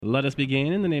Let us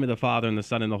begin in the name of the Father, and the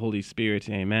Son, and the Holy Spirit.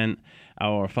 Amen.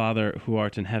 Our Father, who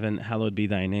art in heaven, hallowed be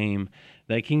thy name.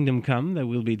 Thy kingdom come, thy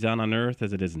will be done on earth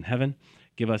as it is in heaven.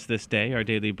 Give us this day our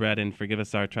daily bread, and forgive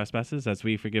us our trespasses, as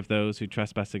we forgive those who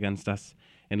trespass against us.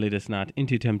 And lead us not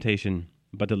into temptation,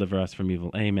 but deliver us from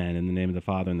evil. Amen. In the name of the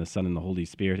Father, and the Son, and the Holy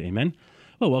Spirit. Amen.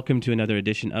 Well, welcome to another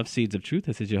edition of Seeds of Truth.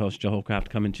 This is your host, Joel Kraft,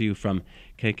 coming to you from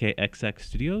KKXX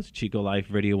Studios, Chico Life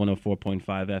Radio 104.5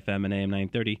 FM and AM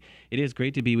 930. It is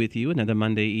great to be with you another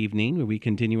Monday evening where we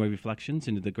continue our reflections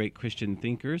into the great Christian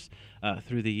thinkers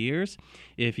through the years.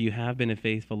 If you have been a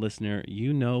faithful listener,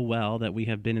 you know well that we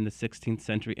have been in the 16th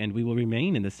century and we will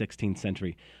remain in the 16th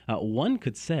century. One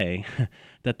could say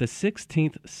that the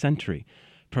 16th century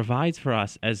provides for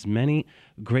us as many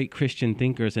great Christian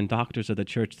thinkers and doctors of the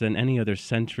church than any other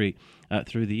century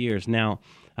through the years. Now,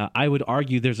 I would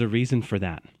argue there's a reason for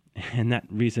that, and that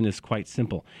reason is quite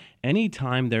simple.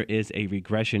 Anytime there is a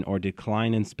regression or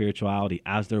decline in spirituality,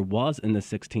 as there was in the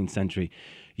 16th century,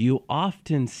 you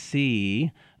often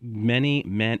see many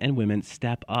men and women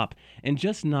step up, and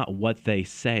just not what they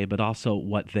say, but also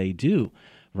what they do,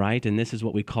 right? And this is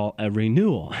what we call a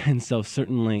renewal. And so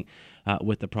certainly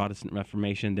with the Protestant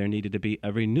Reformation, there needed to be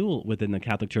a renewal within the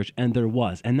Catholic Church, and there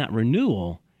was. And that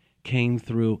renewal came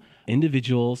through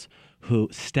individuals who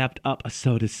stepped up,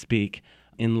 so to speak,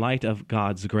 in light of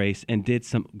God's grace and did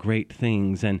some great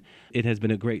things. And it has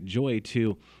been a great joy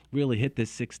to really hit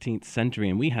this 16th century.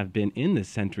 And we have been in this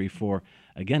century for,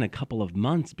 again, a couple of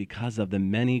months because of the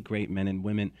many great men and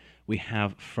women we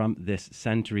have from this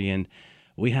century. And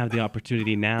we have the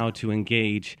opportunity now to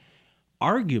engage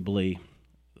arguably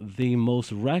the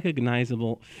most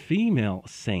recognizable female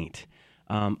saint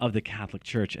of the Catholic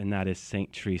Church, and that is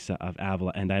St. Teresa of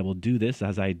Avila. And I will do this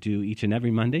as I do each and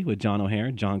every Monday with John O'Hare.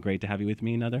 John, great to have you with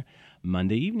me another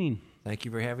Monday evening. Thank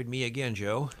you for having me again,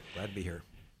 Joe. Glad to be here.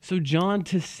 So, John,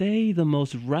 to say the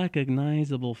most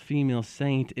recognizable female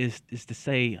saint is to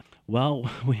say, well,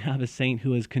 we have a saint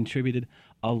who has contributed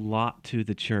a lot to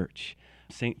the Church.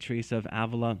 St. Teresa of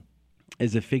Avila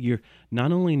is a figure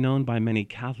not only known by many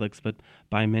Catholics, but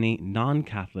by many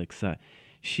non-Catholics.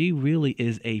 She really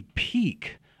is a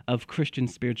peak of Christian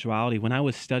spirituality. When I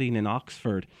was studying in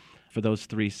Oxford for those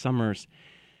 3 summers,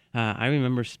 I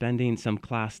remember spending some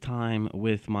class time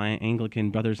with my Anglican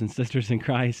brothers and sisters in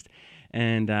Christ,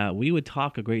 and we would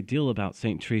talk a great deal about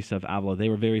St. Teresa of Avila. They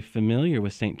were very familiar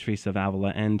with St. Teresa of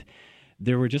Avila, and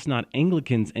there were just not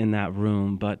Anglicans in that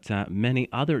room, but many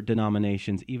other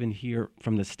denominations, even here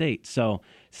from the States. So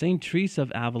St. Teresa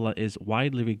of Avila is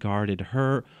widely regarded.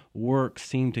 Her work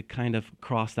seemed to kind of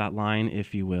cross that line,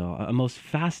 if you will. A most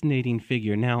fascinating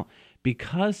figure. Now,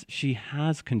 because she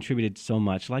has contributed so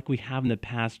much, like we have in the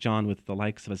past, John, with the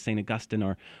likes of a St. Augustine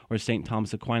or St.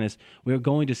 Thomas Aquinas, we're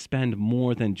going to spend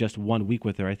more than just 1 week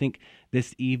with her. I think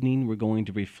this evening we're going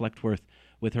to reflect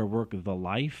with her work of the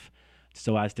life,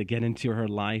 so as to get into her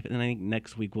life. And I think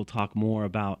next week we'll talk more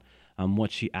about what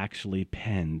she actually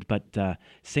penned. But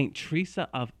St. Teresa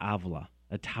of Avila,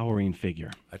 a towering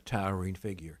figure. A towering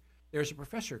figure. There's a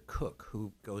Professor Cook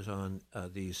who goes on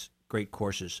these great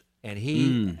courses, and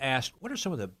he asked, what are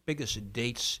some of the biggest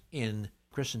dates in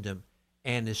Christendom?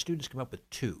 And his students come up with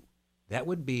 2. That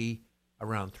would be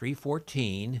around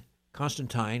 314,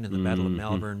 Constantine and the Battle of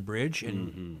Malvern Bridge,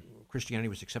 and Christianity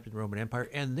was accepted in the Roman Empire,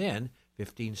 and then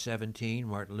 1517,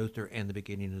 Martin Luther, and the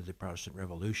beginning of the Protestant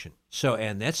Revolution. So,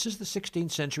 and this is the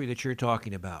 16th century that you're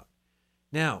talking about.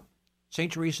 Now,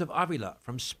 St. Teresa of Avila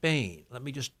from Spain. Let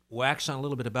me just wax on a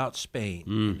little bit about Spain.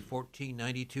 In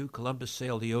 1492, Columbus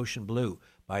sailed the ocean blue.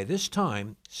 By this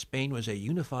time, Spain was a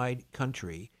unified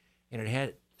country, and it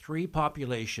had 3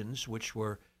 populations, which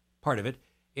were part of it.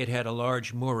 It had a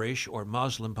large Moorish or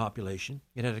Muslim population.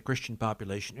 It had a Christian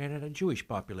population, and it had a Jewish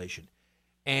population.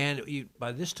 And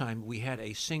by this time, we had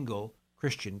a single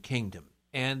Christian kingdom.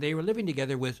 And they were living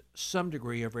together with some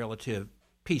degree of relative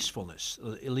peacefulness.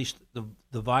 At least the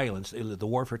violence, the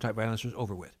warfare-type violence was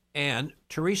over with. And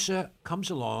Teresa comes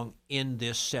along in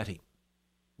this setting.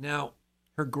 Now,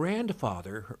 her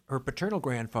grandfather, her paternal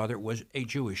grandfather, was a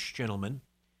Jewish gentleman,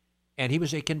 and he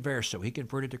was a converso. He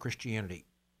converted to Christianity.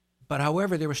 But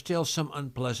however, there was still some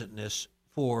unpleasantness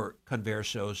for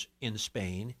conversos in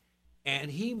Spain.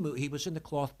 And he was in the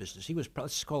cloth business. He was,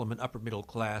 let's call him an upper middle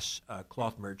class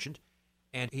cloth merchant.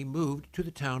 And he moved to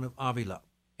the town of Avila.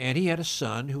 And he had a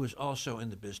son who was also in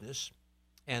the business.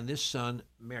 And this son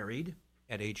married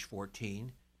at age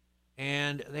 14.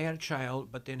 And they had a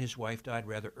child, but then his wife died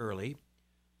rather early.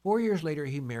 4 years later,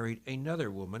 he married another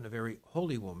woman, a very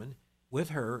holy woman. With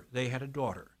her, they had a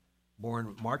daughter,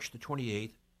 born March the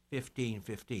 28th,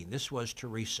 1515. This was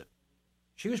Teresa.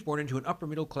 She was born into an upper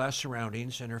middle class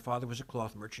surroundings, and her father was a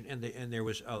cloth merchant, and there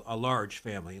was a large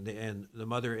family, and the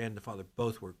mother and the father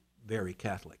both were very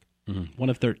Catholic. One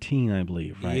of 13, I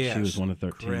believe, right? Yes, she was one of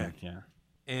 13. correct. Yeah.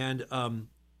 And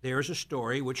there's a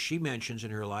story which she mentions in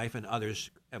her life, and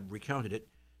others have recounted it,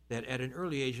 that at an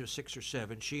early age of 6 or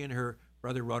 7, she and her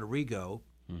brother Rodrigo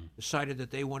decided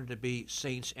that they wanted to be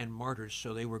saints and martyrs,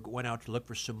 so they went out to look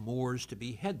for some Moors to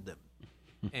behead them.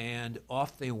 And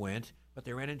off they went, but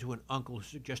they ran into an uncle who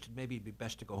suggested maybe it'd be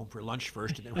best to go home for lunch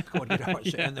first and then go and get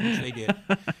ours, and which they did.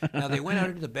 Now, they went out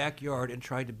into the backyard and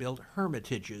tried to build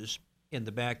hermitages in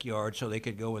the backyard so they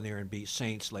could go in there and be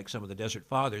saints like some of the Desert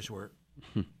Fathers were.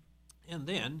 And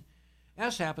then,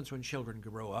 as happens when children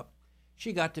grow up,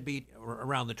 she got to be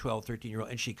around the 12, 13-year-old,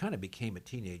 and she kind of became a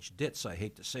teenage ditz, I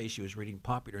hate to say. She was reading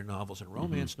popular novels and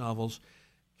romance novels,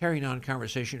 carrying on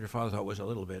conversation her father thought was a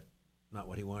little bit not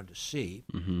what he wanted to see.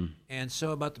 And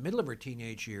so about the middle of her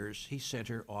teenage years, he sent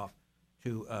her off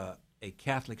to a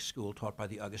Catholic school taught by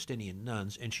the Augustinian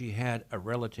nuns, and she had a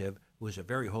relative who was a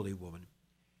very holy woman.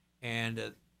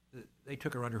 And they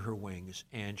took her under her wings,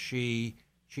 and she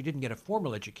didn't get a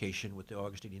formal education with the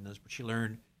Augustinian nuns, but she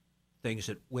learned things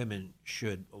that women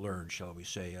should learn, shall we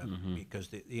say, because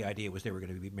the idea was they were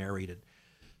going to be married. And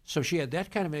so she had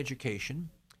that kind of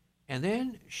education, and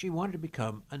then she wanted to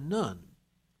become a nun.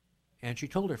 And she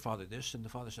told her father this, and the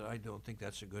father said, I don't think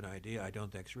that's a good idea. I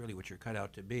don't think that's really what you're cut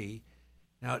out to be.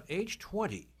 Now, at age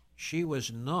 20, she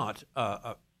was not,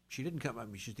 she didn't come, I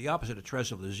mean, she's the opposite of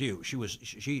Teresa of Lisieux.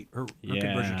 Her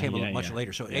conversion came much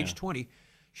later. So at age 20,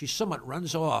 she somewhat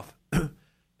runs off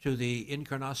to the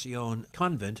Encarnacion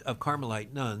convent of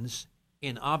Carmelite nuns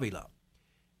in Avila.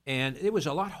 And it was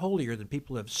a lot holier than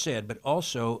people have said, but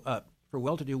also for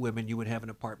well-to-do women, you would have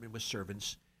an apartment with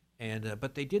servants. And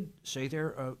but they did say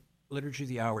their liturgy of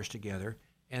the hours together,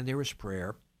 and there was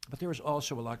prayer. But there was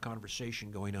also a lot of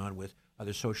conversation going on with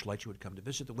other socialites who would come to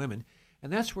visit the women,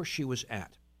 and that's where she was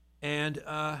at. And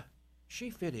she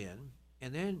fit in,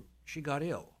 and then she got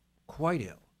ill, quite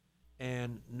ill.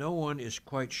 And no one is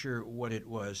quite sure what it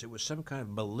was. It was some kind of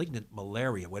malignant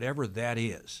malaria, whatever that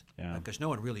is, because no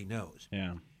one really knows.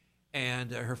 Yeah.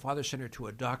 And her father sent her to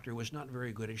a doctor who was not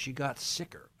very good, and she got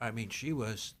sicker. I mean,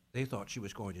 they thought she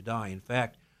was going to die. In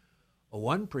fact,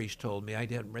 one priest told me, I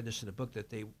hadn't read this in the book,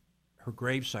 that her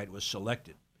gravesite was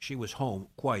selected. She was home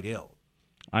quite ill.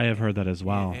 I have heard that as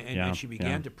well. And she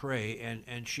began to pray,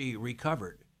 and she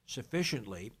recovered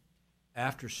sufficiently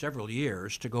after several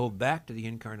years to go back to the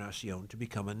Encarnacion to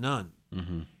become a nun.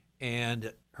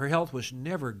 And her health was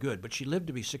never good, but she lived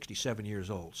to be 67 years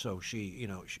old. So she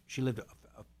lived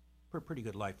a pretty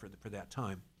good life for that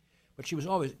time. But she was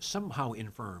always somehow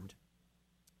infirmed.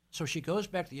 So she goes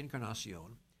back to the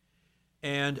Encarnacion,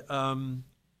 and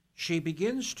she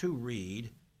begins to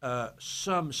read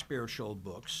some spiritual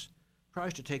books,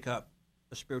 tries to take up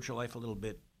a spiritual life a little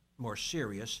bit more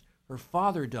serious. Her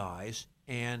father dies,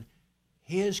 and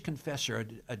his confessor,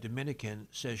 a Dominican,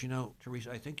 says,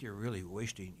 Teresa, I think you're really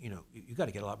wasting, you got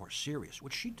to get a lot more serious,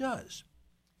 which she does.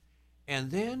 And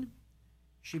then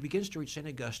she begins to read St.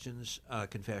 Augustine's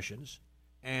Confessions,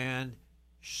 and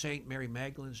St. Mary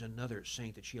Magdalene's another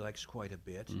saint that she likes quite a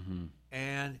bit.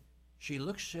 And she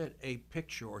looks at a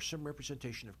picture or some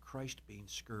representation of Christ being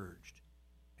scourged,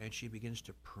 and she begins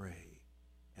to pray.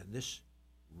 And this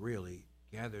really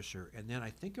gathers her. And then I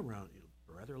think around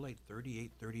rather late,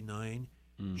 38, 39,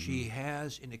 she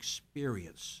has an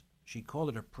experience. She called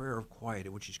it a prayer of quiet,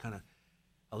 in which she's kind of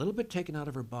a little bit taken out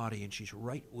of her body, and she's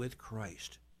right with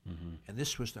Christ. And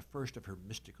this was the first of her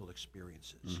mystical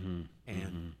experiences.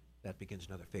 And that begins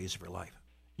another phase of her life.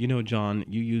 John,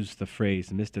 you use the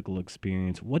phrase mystical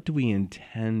experience. What do we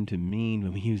intend to mean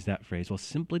when we use that phrase? Well,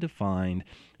 simply defined,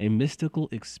 a mystical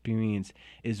experience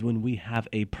is when we have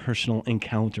a personal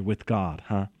encounter with God,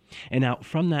 And out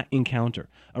from that encounter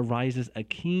arises a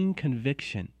keen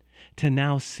conviction to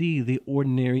now see the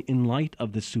ordinary in light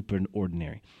of the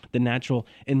superordinary, the natural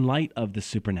in light of the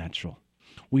supernatural.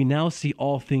 We now see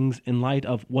all things in light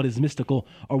of what is mystical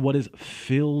or what is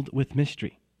filled with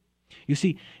mystery. You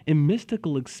see, in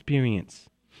mystical experience,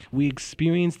 we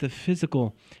experience the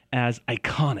physical as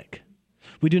iconic.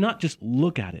 We do not just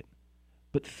look at it,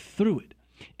 but through it,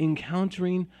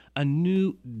 encountering a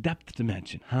new depth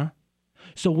dimension,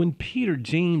 So when Peter,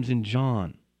 James, and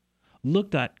John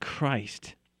looked at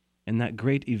Christ in that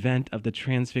great event of the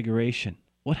Transfiguration,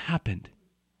 what happened?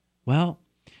 Well,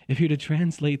 if you're to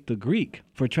translate the Greek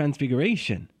for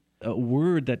transfiguration, a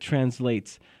word that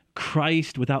translates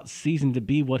Christ without ceasing to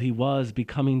be what he was,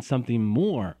 becoming something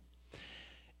more,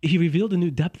 he revealed a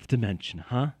new depth dimension,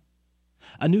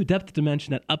 A new depth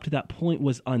dimension that up to that point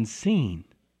was unseen.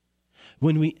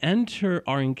 When we enter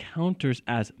our encounters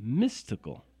as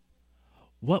mystical,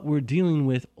 what we're dealing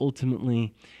with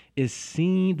ultimately is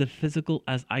seeing the physical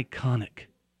as iconic,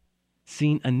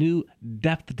 seeing a new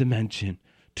depth dimension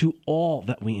to all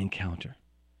that we encounter.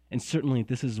 And certainly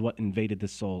this is what invaded the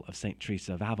soul of St.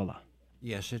 Teresa of Avila.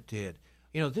 Yes, it did.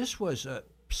 You know, this was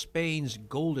Spain's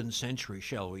golden century,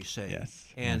 shall we say. Yes.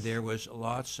 And there was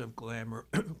lots of glamour,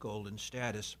 golden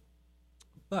status.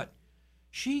 But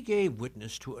she gave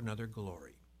witness to another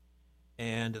glory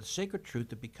and the sacred truth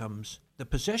that becomes the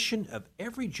possession of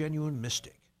every genuine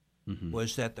mystic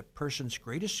was that the person's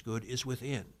greatest good is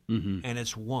within, and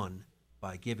it's won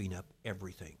by giving up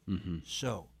everything.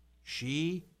 So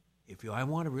I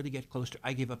want to really get close to,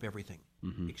 I give up everything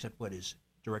except what is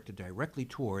directed directly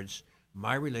towards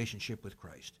my relationship with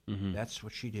Christ. That's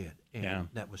what she did, and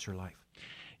that was her life.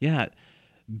 Yeah,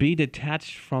 be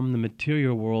detached from the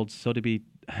material world, so to be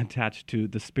attached to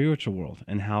the spiritual world,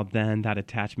 and how then that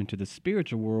attachment to the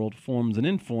spiritual world forms and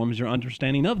informs your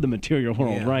understanding of the material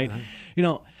world, right? You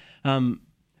know,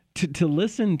 to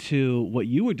listen to what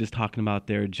you were just talking about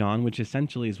there, John, which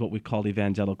essentially is what we call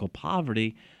evangelical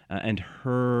poverty, and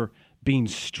her being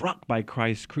struck by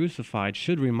Christ crucified,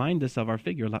 should remind us of our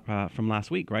figure from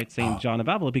last week, right? St. John of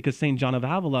Avila, because St. John of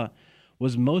Avila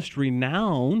was most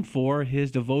renowned for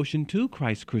his devotion to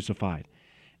Christ crucified.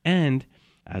 And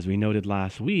as we noted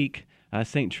last week,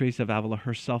 St. Teresa of Avila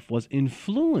herself was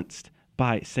influenced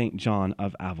by St. John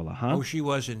of Avila, huh? Oh, she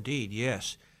was indeed,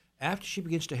 yes. After she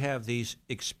begins to have these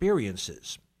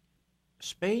experiences,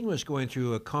 Spain was going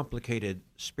through a complicated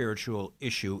spiritual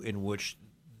issue in which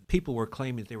people were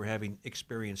claiming that they were having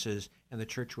experiences, and the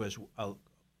church was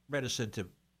reticent to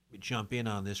jump in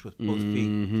on this with both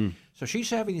feet. So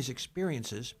she's having these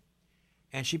experiences,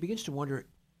 and she begins to wonder,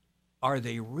 are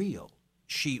they real?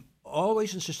 She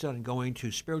always insisted on going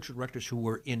to spiritual directors who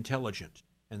were intelligent,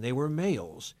 and they were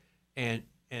males, and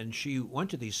she went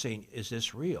to these saying, is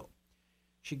this real?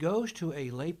 She goes to a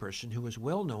layperson who was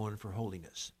well known for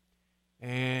holiness,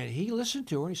 and he listened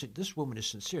to her, and he said, this woman is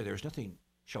sincere. There's nothing,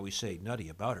 shall we say, nutty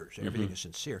about her. So everything is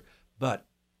sincere, but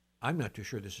I'm not too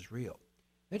sure this is real.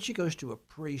 Then she goes to a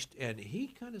priest, and he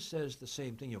kind of says the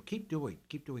same thing, keep doing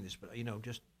this, but,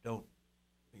 just don't,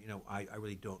 I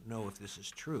really don't know if this is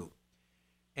true.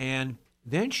 And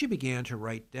then she began to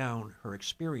write down her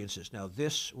experiences. Now,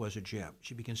 this was a gem.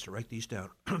 She begins to write these down.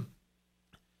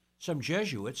 Some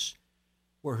Jesuits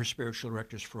were her spiritual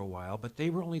directors for a while, but they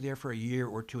were only there for a year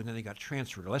or two, and then they got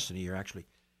transferred, less than a year, actually.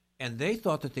 And they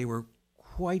thought that they were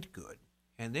quite good.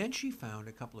 And then she found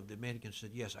a couple of Dominicans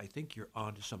and said, yes, I think you're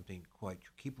onto something quite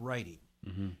true. Keep writing.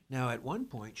 Now, at one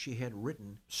point, she had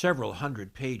written several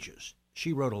hundred pages.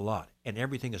 She wrote a lot, and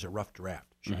everything is a rough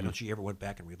draft. I don't think she ever went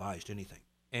back and revised anything.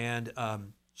 And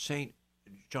St.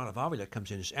 John of Avila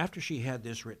comes in after she had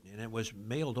this written, and it was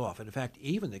mailed off. And in fact,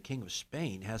 even the King of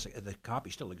Spain has the copy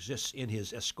still exists in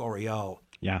his Escorial.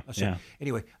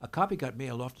 Anyway, a copy got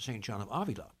mailed off to St. John of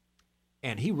Avila,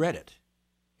 and he read it,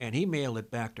 and he mailed it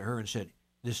back to her and said,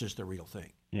 this is the real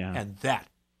thing. And that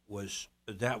was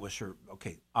her,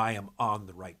 okay, I am on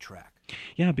the right track.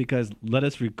 Yeah, because let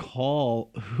us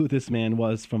recall who this man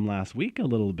was from last week a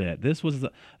little bit. This was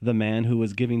the man who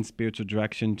was giving spiritual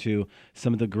direction to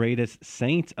some of the greatest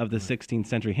saints of the 16th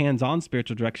century, hands-on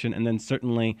spiritual direction, and then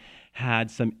certainly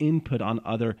had some input on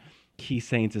other key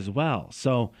saints as well.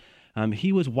 So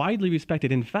he was widely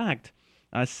respected. In fact,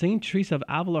 St. Teresa of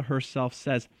Avila herself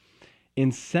says,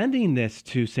 in sending this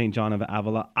to St. John of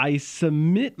Avila, I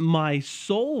submit my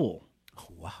soul. Oh,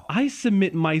 wow. I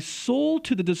submit my soul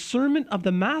to the discernment of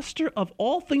the master of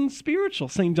all things spiritual,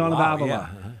 St. John of Avila.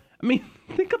 Yeah. I mean,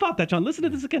 think about that, John. Listen to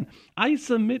this again. I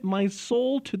submit my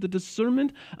soul to the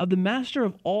discernment of the master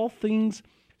of all things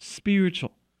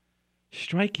spiritual.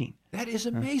 Striking. That is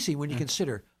amazing when you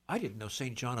consider, I didn't know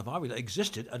St. John of Avila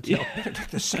existed until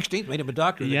Benedict XVI made him a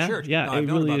doctor of the church. Now, I've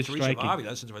known about Teresa of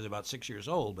Avila since I was about 6 years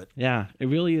old. But yeah, it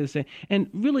really is. And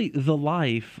really, the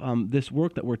life, this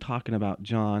work that we're talking about,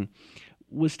 John,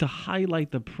 was to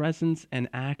highlight the presence and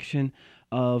action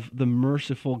of the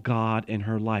merciful God in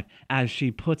her life, as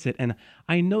she puts it. And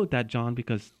I note that, John,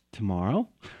 because tomorrow,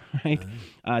 right,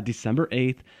 December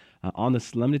 8th, on the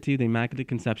Solemnity of the Immaculate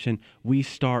Conception, we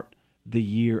start the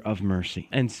year of mercy.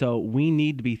 And so we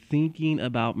need to be thinking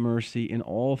about mercy in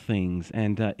all things.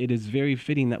 And it is very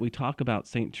fitting that we talk about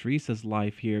St. Teresa's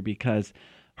life here, because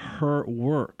her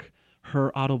work,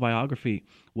 her autobiography,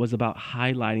 was about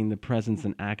highlighting the presence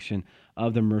and action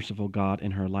of the merciful God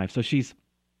in her life. So she's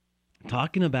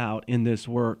talking about in this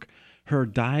work her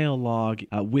dialogue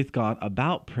with God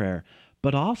about prayer,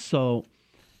 but also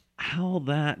how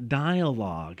that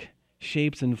dialogue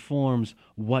shapes and forms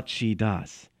what she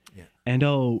does. Yeah.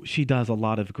 And she does a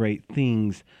lot of great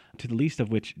things, to the least of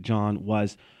which, John,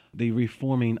 was the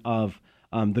reforming of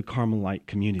the Carmelite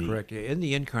community. Correct. In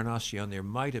the Encarnacion, there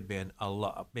might have been a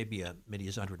lot, maybe as many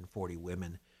as 140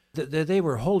 women. They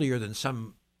were holier than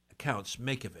some accounts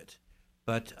make of it.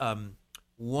 But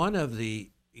one of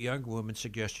the young women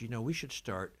suggested, we should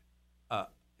start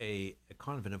a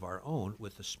convent of our own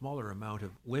with a smaller amount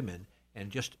of women and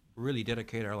just really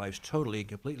dedicate our lives totally and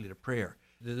completely to prayer.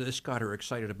 This got her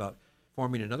excited about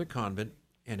forming another convent,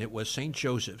 and it was St.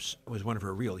 Joseph's. It was one of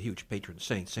her real huge patron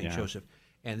saints, St. Joseph.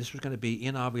 And this was going to be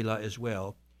in Avila as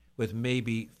well, with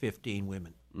maybe 15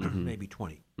 women, maybe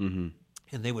 20. Mm-hmm.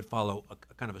 And they would follow a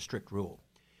kind of a strict rule.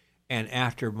 And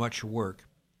after much work,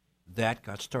 that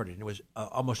got started. And it was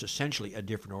almost essentially a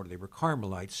different order. They were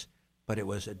Carmelites, but it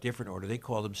was a different order. They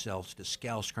called themselves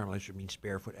Descalced Carmelites, which means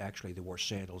barefoot. Actually, they wore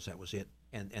sandals. That was it.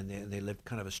 And they lived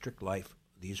kind of a strict life,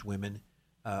 these women,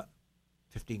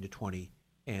 15 to 20,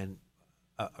 and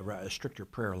a stricter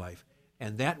prayer life.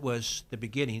 And that was the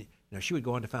beginning. Now, she would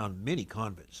go on to found many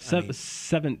convents.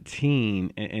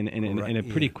 17 in a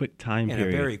pretty quick time period.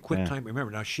 In a very quick time.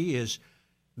 Remember, now she is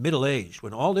middle-aged.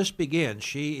 When all this began,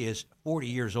 she is 40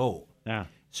 years old. Yeah.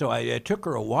 So it took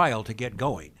her a while to get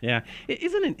going. Yeah.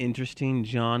 Isn't it interesting,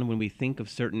 John, when we think of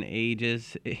certain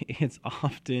ages, it's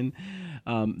often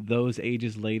those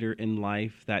ages later in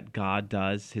life that God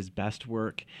does his best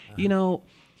work.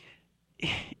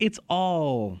 It's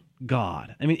all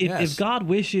God. I mean, if God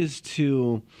wishes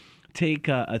to take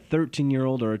a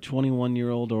 13-year-old or a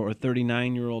 21-year-old or a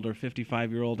 39-year-old or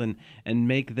 55-year-old and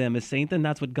make them a saint, then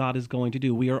that's what God is going to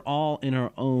do. We are all in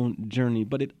our own journey.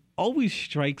 But it always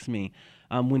strikes me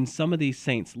when some of these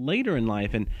saints later in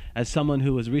life, and as someone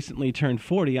who has recently turned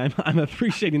 40, I'm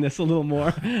appreciating this a little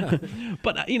more.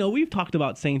 But, we've talked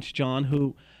about saints, John,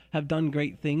 who have done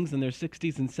great things in their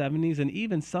 60s and 70s and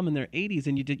even some in their 80s.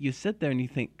 And you sit there and you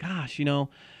think, gosh,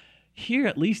 here,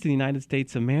 at least in the United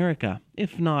States of America,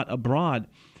 if not abroad,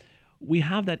 we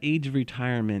have that age of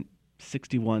retirement,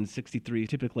 61, 63,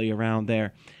 typically around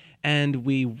there. And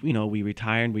we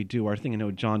retire and we do our thing. I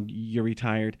know, John, you're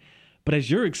retired. But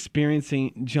as you're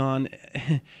experiencing, John,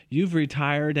 you've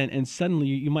retired and suddenly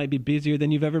you might be busier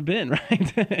than you've ever been,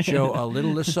 right? Joe, a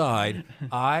little aside,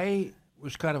 I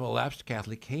was kind of a lapsed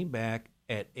Catholic, came back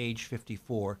at age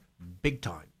 54, big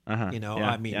time.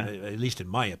 At least in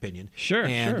my opinion. Sure,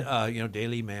 and,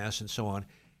 daily mass and so on.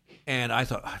 And I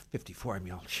thought, 54,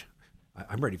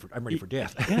 I'm ready for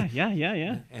death. Yeah.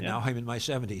 And now I'm in my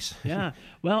 70s. Yeah.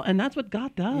 Well, and that's what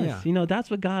God does. Yeah. That's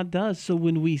what God does. So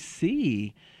when we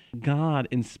see God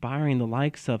inspiring the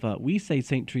likes of, we say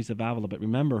St. Teresa of Avila, but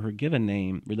remember her given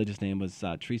name, religious name was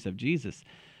Teresa of Jesus.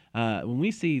 When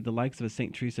we see the likes of a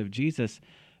St. Teresa of Jesus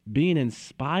being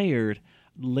inspired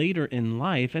later in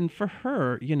life, and for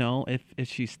her, if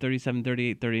she's 37,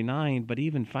 38, 39, but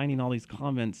even finding all these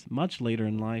convents much later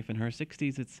in life in her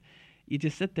 60s, you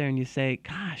just sit there and you say,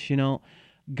 gosh,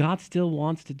 God still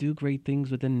wants to do great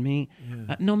things within me,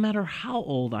 no matter how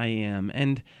old I am.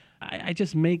 And I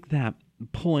just make that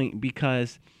point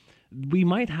because we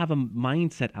might have a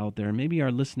mindset out there, maybe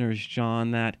our listeners,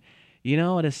 John, that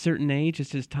at a certain age, it's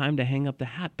just time to hang up the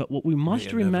hat. But what we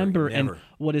must remember, never. and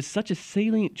what is such a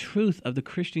salient truth of the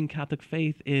Christian Catholic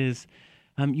faith is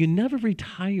you never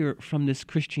retire from this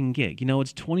Christian gig.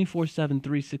 It's 24/7,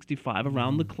 365,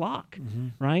 around the clock,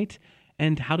 right?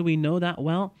 And how do we know that?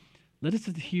 Well, let us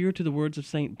adhere to the words of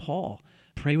St. Paul.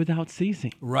 Pray without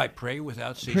ceasing. Right, pray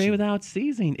without ceasing. Pray without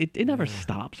ceasing. It never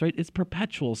stops, right? It's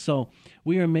perpetual. So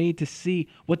we are made to see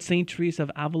what St. Teresa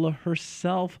of Avila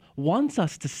herself wants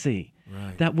us to see.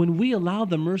 Right. That when we allow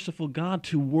the merciful God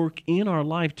to work in our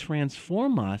life,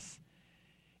 transform us,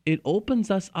 it opens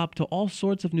us up to all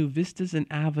sorts of new vistas and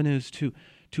avenues to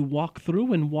walk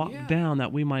through and walk down,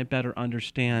 that we might better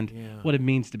understand what it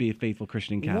means to be a faithful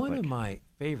Christian Catholic. One of my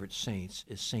favorite saints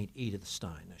is St. Edith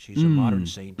Stein. Now, she's a modern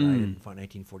saint, died in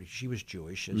 1940. She was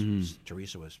Jewish, as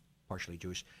Teresa was partially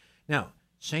Jewish. Now,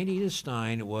 St. Edith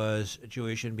Stein was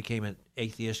Jewish and became an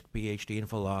atheist, PhD in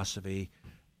philosophy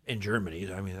in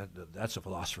Germany. I mean, that's a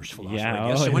philosopher's philosopher, I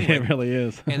guess. So anyway, it really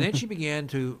is. And then she began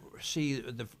to see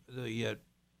the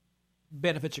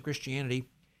benefits of Christianity.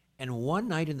 And one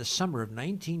night in the summer of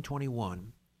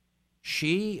 1921,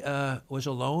 she was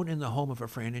alone in the home of a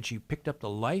friend, and she picked up the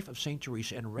Life of St.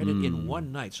 Teresa and read it in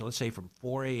one night. So let's say from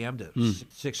 4 a.m. to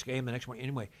 6 a.m. the next morning.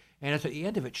 Anyway, and at the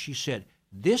end of it, she said,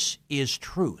 "This is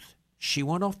truth." She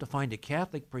went off to find a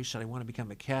Catholic priest, said, "I want to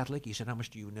become a Catholic." He said, "How much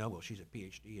do you know?" Well, she's a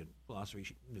PhD in philosophy.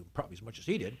 She knew probably as much as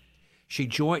he did.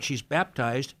 She's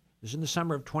baptized. This is in the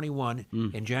summer of 21.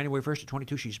 And January 1st of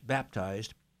 22, she's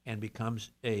baptized and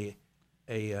becomes a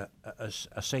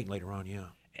saint later on,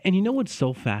 And you know what's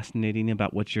so fascinating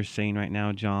about what you're saying right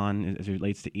now, John, as it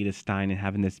relates to Edith Stein and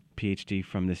having this PhD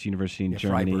from this university in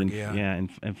Germany, Freiburg,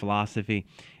 in philosophy,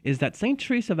 is that Saint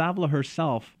Teresa of Avila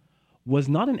herself was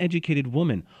not an educated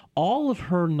woman. All of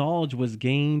her knowledge was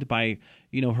gained by,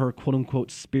 her quote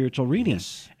unquote spiritual reading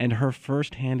Yes. and her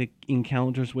firsthand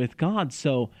encounters with God.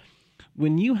 So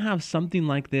when you have something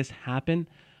like this happen,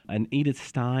 an Edith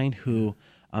Stein who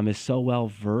is so well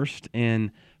versed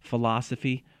in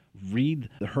philosophy, read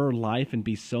her life and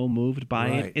be so moved by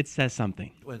it, Right. it says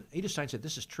something. When Edith Stein said,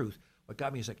 "This is truth," what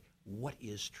got me is like, what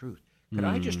is truth? Could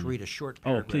I just read a short Oh,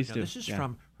 paragraph? please Now, do. this is Yeah.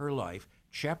 from her life,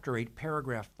 chapter 8,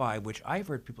 paragraph 5, which I've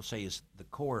heard people say is the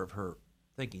core of her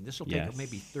thinking. This will take Yes.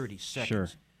 maybe 30 seconds.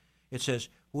 Sure. It says,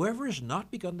 "Whoever has not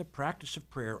begun the practice of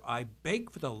prayer, I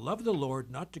beg for the love of the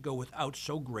Lord not to go without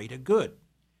so great a good.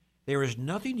 There is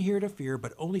nothing here to fear,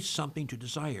 but only something to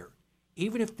desire.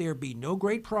 Even if there be no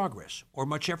great progress or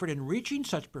much effort in reaching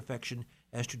such perfection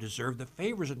as to deserve the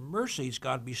favors and mercies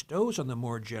God bestows on the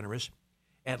more generous,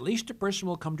 at least a person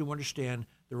will come to understand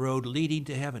the road leading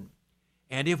to heaven.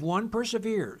 And if one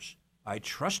perseveres, I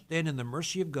trust then in the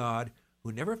mercy of God,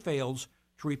 who never fails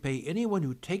to repay anyone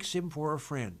who takes him for a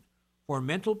friend. For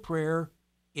mental prayer,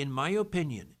 in my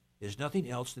opinion, is nothing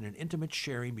else than an intimate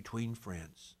sharing between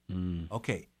friends."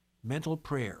 Okay, mental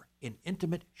prayer, an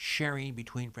intimate sharing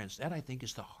between friends. That, I think,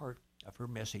 is the heart of her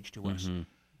message to us.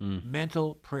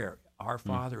 Mental prayer. Our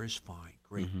Father is fine.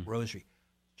 Great. Rosary.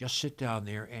 Just sit down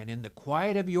there and in the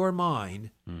quiet of your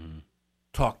mind,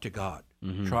 talk to God.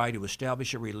 Try to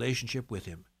establish a relationship with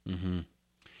Him.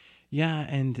 Yeah,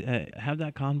 and have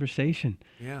that conversation,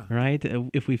 Yeah. right?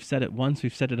 If we've said it once,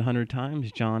 we've said it 100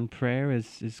 times, John. Prayer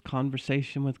is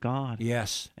conversation with God.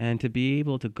 Yes. And to be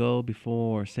able to go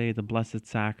before, say, the Blessed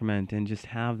Sacrament and just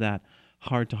have that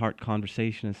heart-to-heart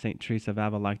conversation, as St. Teresa of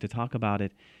Avila liked to talk about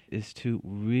it, is to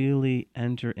really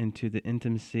enter into the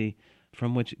intimacy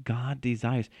from which God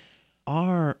desires.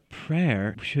 Our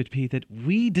prayer should be that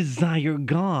we desire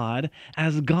God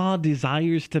as God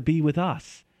desires to be with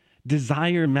us.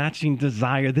 Desire matching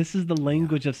desire. This is the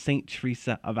language of St.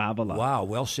 Teresa of Avila. Wow,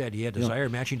 well said. Yeah, desire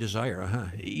matching desire.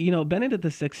 Benedict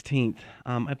the 16th,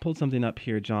 I pulled something up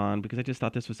here, John, because I just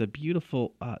thought this was a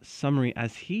beautiful summary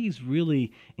as he's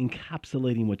really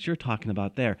encapsulating what you're talking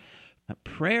about there.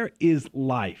 Prayer is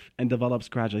life and develops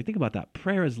gradually. Think about that.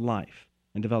 Prayer is life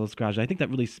and develops gradually. I think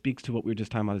that really speaks to what we were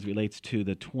just talking about as it relates to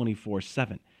the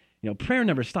 24/7. Prayer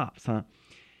never stops, huh?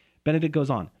 Benedict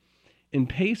goes on. In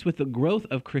pace with the growth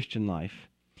of Christian life,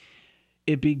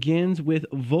 it begins with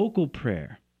vocal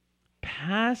prayer,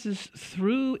 passes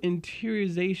through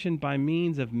interiorization by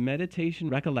means of meditation,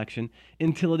 recollection,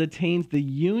 until it attains the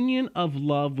union of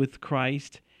love with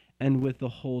Christ and with the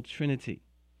whole Trinity.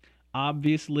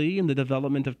 Obviously, in the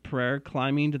development of prayer,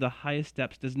 climbing to the highest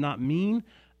steps does not mean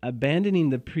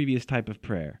abandoning the previous type of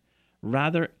prayer.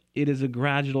 Rather, it is a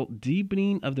gradual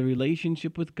deepening of the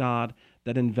relationship with God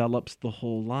that envelops the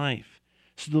whole life.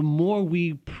 So the more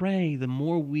we pray, the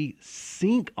more we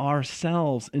sink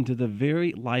ourselves into the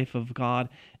very life of God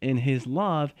and His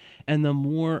love, and the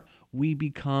more we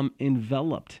become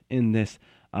enveloped in this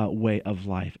way of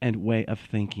life and way of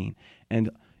thinking,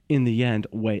 and in the end,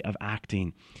 way of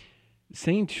acting.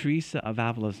 St. Teresa of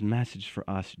Avila's message for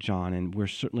us, John, and we're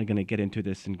certainly going to get into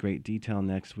this in great detail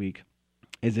next week,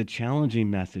 is a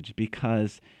challenging message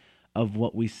because of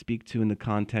what we speak to in the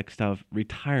context of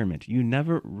retirement. You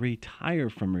never retire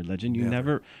from religion. You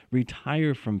never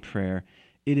retire from prayer.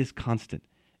 It is constant.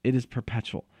 It is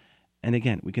perpetual. And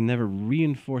again, we can never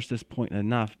reinforce this point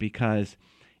enough because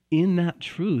in that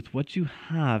truth, what you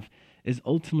have is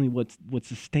ultimately what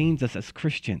sustains us as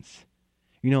Christians.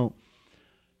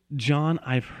 John,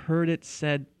 I've heard it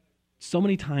said so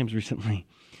many times recently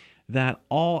that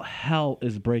all hell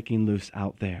is breaking loose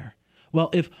out there. Well,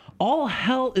 if all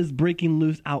hell is breaking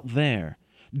loose out there,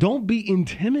 don't be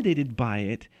intimidated by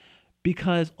it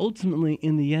because ultimately,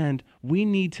 in the end, we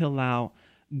need to allow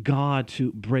God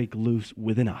to break loose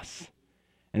within us.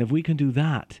 And if we can do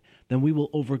that, then we will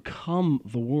overcome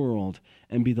the world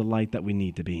and be the light that we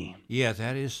need to be. Yeah,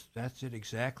 that's it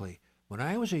exactly. When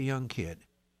I was a young kid,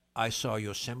 I saw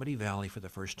Yosemite Valley for the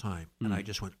first time, and I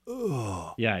just went,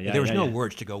 "Oh!" Yeah. There was no yeah.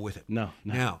 words to go with it. No.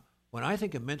 Now, when I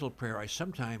think of mental prayer, I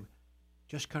sometimes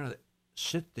just kind of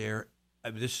sit there.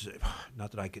 This is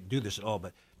not that I could do this at all,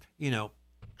 but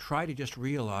try to just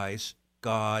realize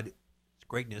God's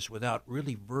greatness without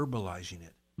really verbalizing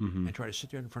it, and try to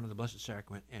sit there in front of the Blessed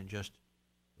Sacrament and just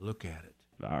look at it.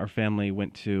 Our family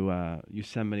went to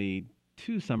Yosemite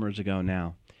 2 summers ago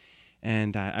now,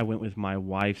 and I went with my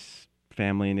wife's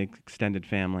family and extended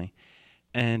family.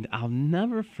 And I'll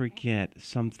never forget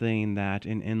something that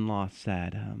an in-law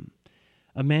said.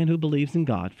 A man who believes in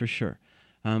God, for sure.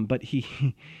 But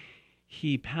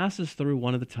he passes through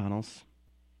one of the tunnels.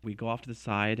 We go off to the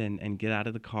side and get out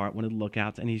of the car at one of the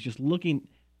lookouts, and he's just looking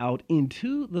out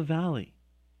into the valley.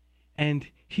 And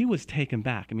he was taken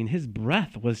back. I mean, his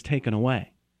breath was taken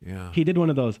away. Yeah. He did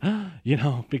one of those,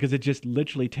 because it just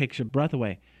literally takes your breath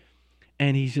away.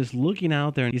 And he's just looking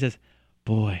out there, and he says,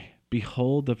 boy,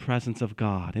 behold the presence of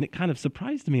God. And it kind of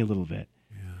surprised me a little bit.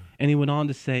 Yeah. And he went on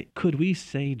to say, could we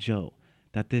say, Joe,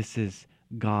 that this is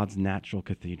God's natural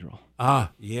cathedral?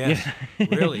 Ah, yes. Yeah.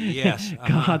 Really, yes.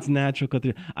 God's natural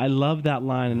cathedral. I love that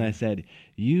line, and I said,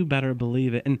 you better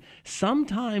believe it. And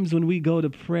sometimes when we go to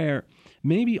prayer,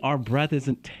 maybe our breath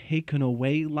isn't taken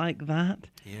away like that.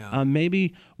 Yeah.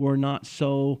 Maybe we're not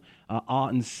so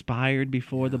awe-inspired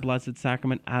before the Blessed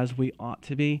Sacrament as we ought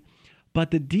to be.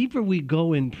 But the deeper we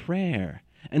go in prayer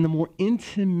and the more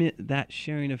intimate that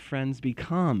sharing of friends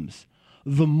becomes,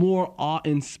 the more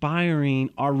awe-inspiring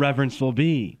our reverence will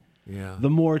be. Yeah. The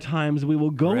more times we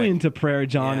will go into prayer,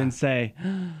 John, Yeah. and say,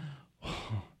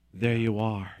 there you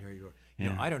are. There you are. You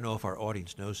know, I don't know if our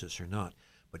audience knows this or not,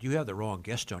 but you have the wrong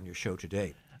guest on your show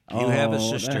today. You have a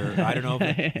sister. I don't know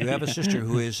if you have a sister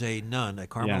who is a nun, a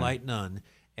Carmelite nun,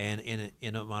 and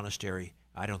in a monastery.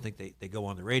 I don't think they go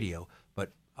on the radio,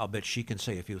 but I'll bet she can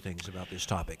say a few things about this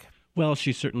topic. Well,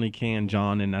 she certainly can,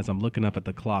 John. And as I'm looking up at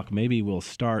the clock, maybe we'll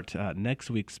start next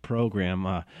week's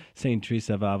program, St.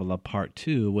 Teresa of Avila Part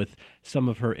 2, with some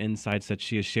of her insights that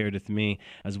she has shared with me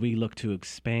as we look to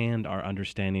expand our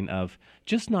understanding of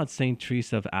just not St.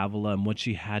 Teresa of Avila and what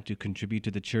she had to contribute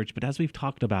to the church, but as we've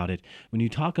talked about it, when you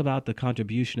talk about the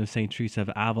contribution of St. Teresa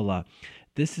of Avila,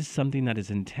 this is something that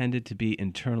is intended to be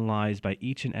internalized by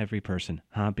each and every person,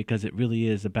 because it really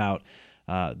is about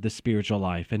the spiritual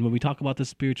life. And when we talk about the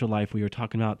spiritual life, we are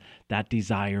talking about that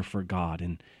desire for God.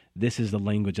 And this is the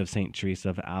language of St.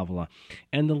 Teresa of Avila.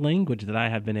 And the language that I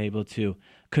have been able to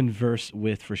converse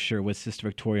with, for sure, with Sister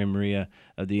Victoria Maria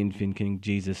of the Infant King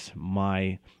Jesus,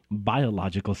 my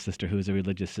biological sister, who is a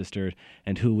religious sister,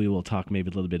 and who we will talk maybe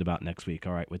a little bit about next week.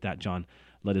 All right, with that, John,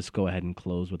 let us go ahead and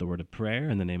close with a word of prayer.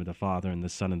 In the name of the Father, and the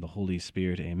Son, and the Holy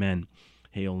Spirit. Amen.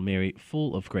 Hail Mary,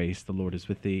 full of grace, the Lord is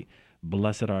with thee.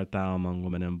 Blessed art thou among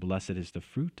women, and blessed is the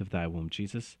fruit of thy womb,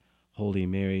 Jesus. Holy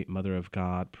Mary, Mother of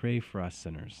God, pray for us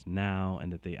sinners, now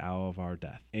and at the hour of our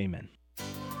death. Amen.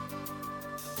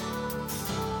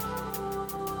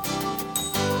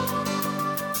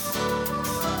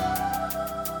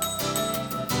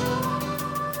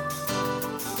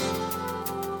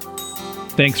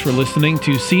 Thanks for listening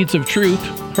to Seeds of Truth,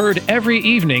 heard every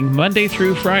evening, Monday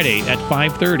through Friday at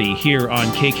 5:30 here on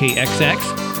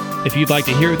KKXX. If you'd like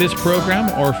to hear this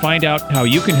program or find out how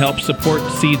you can help support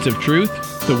Seeds of Truth,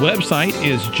 the website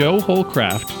is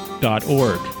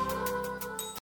joeholcraft.org.